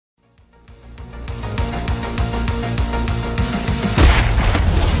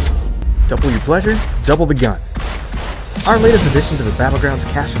Double your pleasure, double the gun. Our latest addition to the Battlegrounds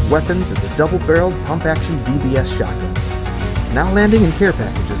cache of weapons is a double-barreled pump-action DBS shotgun, now landing in care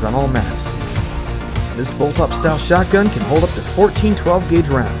packages on all maps. This bolt-up style shotgun can hold up to 14 12-gauge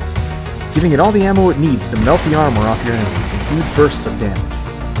rounds, giving it all the ammo it needs to melt the armor off your enemies in huge bursts of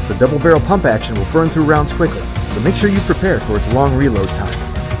damage. The double-barrel pump action will burn through rounds quickly, so make sure you prepare for its long reload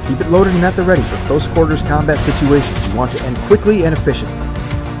time. Keep it loaded and at the ready for close quarters combat situations you want to end quickly and efficiently.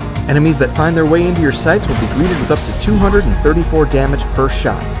 Enemies that find their way into your sights will be greeted with up to 234 damage per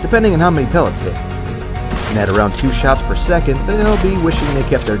shot, depending on how many pellets hit. And at around 2 shots per second, they'll be wishing they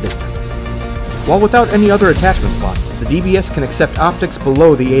kept their distance. While without any other attachment slots, the DBS can accept optics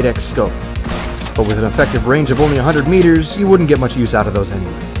below the 8x scope. But with an effective range of only 100 meters, you wouldn't get much use out of those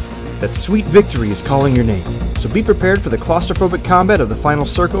anyway. That sweet victory is calling your name, so be prepared for the claustrophobic combat of the final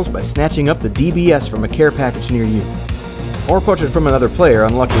circles by snatching up the DBS from a care package near you. Or poach it from another player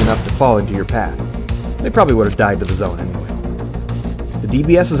unlucky enough to fall into your path. They probably would have died to the zone anyway. The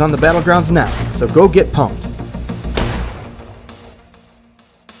DBS is on the Battlegrounds now, so go get pumped.